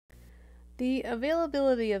The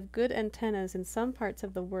availability of good antennas in some parts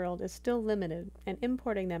of the world is still limited, and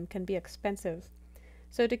importing them can be expensive.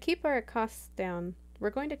 So to keep our costs down, we're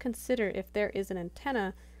going to consider if there is an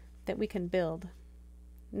antenna that we can build.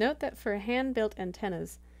 Note that for hand-built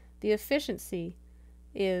antennas, the efficiency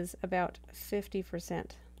is about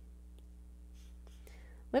 50%.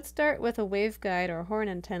 Let's start with a waveguide or horn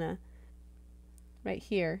antenna right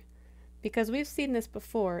here, because we've seen this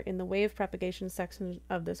before in the wave propagation section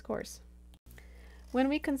of this course. When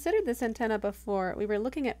we considered this antenna before, we were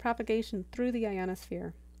looking at propagation through the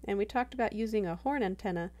ionosphere, and we talked about using a horn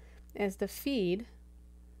antenna as the feed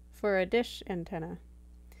for a dish antenna.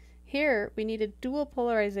 Here we needed dual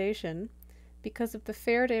polarization because of the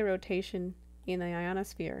Faraday rotation in the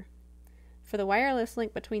ionosphere. For the wireless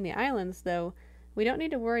link between the islands, though, we don't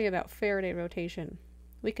need to worry about Faraday rotation.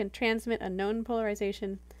 We can transmit a known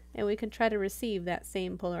polarization, and we can try to receive that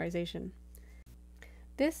same polarization.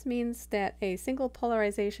 This means that a single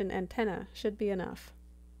polarization antenna should be enough.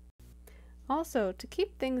 Also, to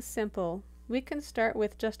keep things simple, we can start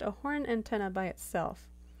with just a horn antenna by itself.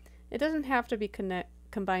 It doesn't have to be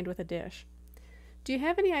combined with a dish. Do you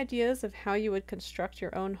have any ideas of how you would construct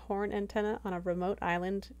your own horn antenna on a remote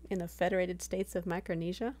island in the Federated States of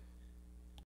Micronesia?